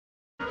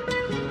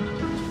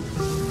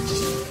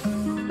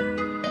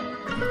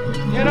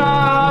You know what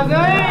I'm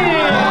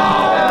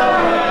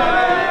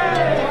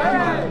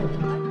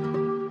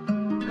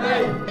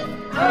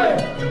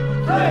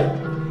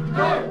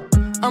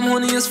I'm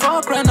horny as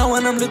fuck right now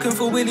when I'm looking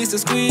for willies to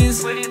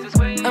squeeze.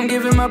 I'm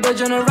giving my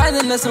brethren a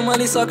riding lesson while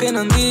he's sucking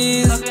on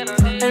these.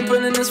 Ain't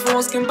putting his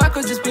foreskin back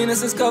cause his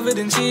penis is covered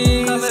in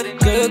cheese.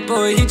 Good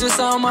boy, he just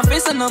saw on my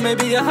face and now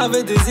maybe I have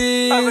a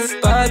disease.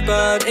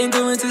 Bad, ain't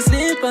going to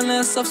sleep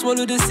unless I've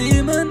swallowed the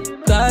semen.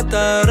 Dad,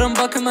 I'm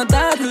bucking my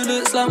dad who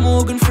looks like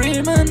Morgan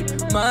Freeman.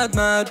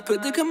 Mad,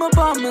 put dick in my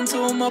bum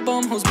until my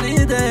bum hole's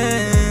bleeding.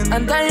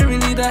 And I ain't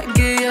really that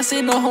gay, I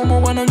say no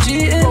homo when I'm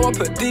cheating. Bro, I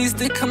put these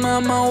dick in my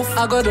mouth,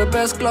 I got the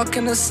best Glock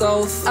in the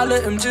south. I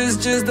let him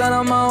jizz, then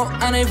I'm out,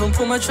 and I even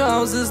pull my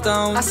trousers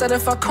down. I said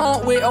if I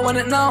can't wait, I want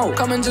it now.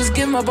 Come and just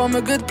give my bum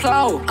a good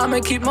plow. I'ma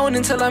keep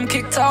moaning till I'm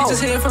kicked out. You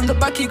just hear from the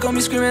back, he got me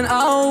screaming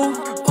ow.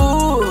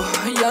 Ooh,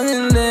 young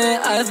and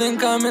lit, I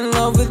think I'm in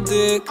love with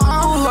dick.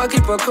 Ooh, I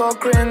keep a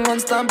cock ring on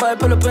standby,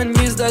 pull up and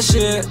use that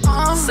shit.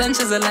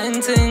 Sanchez a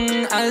lang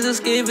ting, I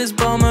just gave his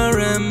bum a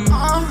rim.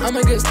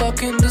 I'ma get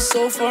stuck in the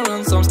sofa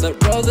on some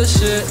stepbrother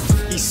shit.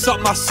 He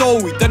sucked my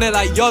soul, we done it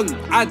like young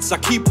ads. I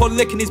keep on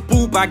licking his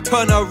ball bag,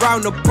 turn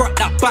around and brought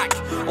that back.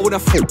 I wanna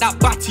fuck that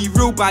batty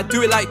real bad,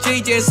 do it like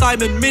JJ and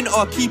Simon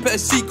Minter. Keep it a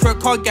secret,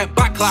 can't get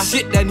backlash.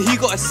 Shit then, he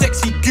got a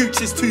sexy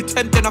gooch, it's too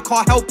tempting, I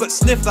can't help but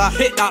sniff that.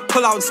 Hit that,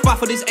 pull out and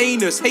spaff on his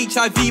anus.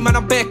 HIV man,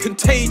 I'm bare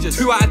contagious.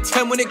 2 out of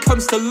 10 when it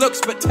comes to looks,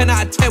 but 10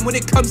 out of 10 when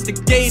it comes to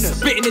gainers.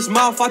 Spit in his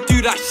mouth, I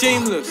do that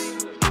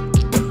shameless.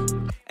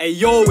 Hey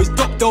yo, it's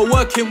doctor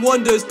working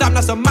wonders, damn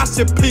that's a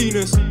massive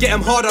penis. Get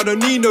him hard, I don't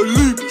need no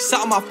lube. He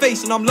sat on my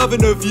face and I'm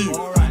loving the view.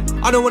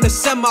 I don't wanna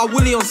send my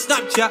willy on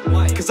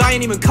Snapchat, cause I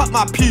ain't even cut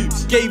my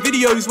pubes. Gay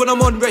videos when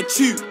I'm on red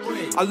tube.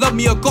 I love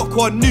me a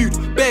Gokwa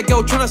nude. Bear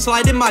girl tryna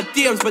slide in my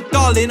DMs, but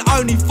darling, I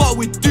only fuck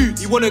with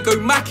dudes. You wanna go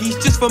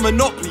Mackies just for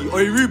Monopoly,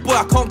 or you rude boy,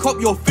 I can't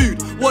cop your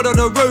food. What on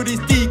the road is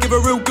D, give a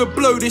real good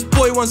blow. This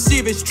boy wants to see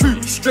if it's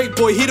true. Straight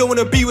boy, he don't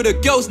wanna be with the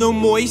girls no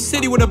more. He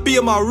said he wanna be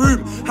in my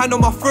room. Hand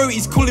on my throat,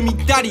 he's calling me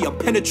daddy. I'm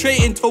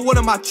penetrating to one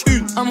of my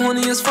tunes. I'm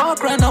horny as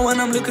fuck right now when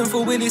I'm looking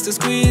for willies to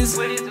squeeze.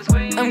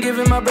 I'm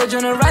giving my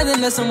brethren a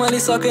riding lesson while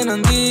he's sucking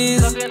on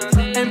these.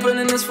 Ain't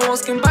putting his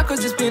foreskin back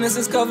cause his penis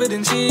is covered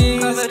in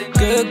cheese.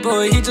 Good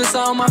boy, he just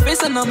saw on my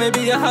face and now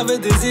maybe I have a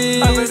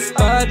disease.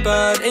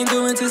 Bad, ain't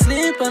going to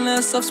sleep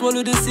unless I've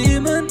swallowed the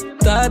semen.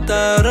 Dad,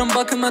 I'm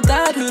bucking my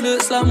dad who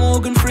looks like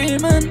Morgan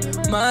Freeman.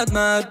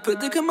 Mad, put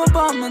dick in my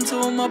bum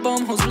until my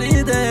bum hole's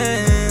bleeding.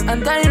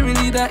 And I ain't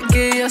really that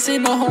gay, I say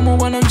no homo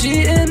when I'm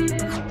cheating.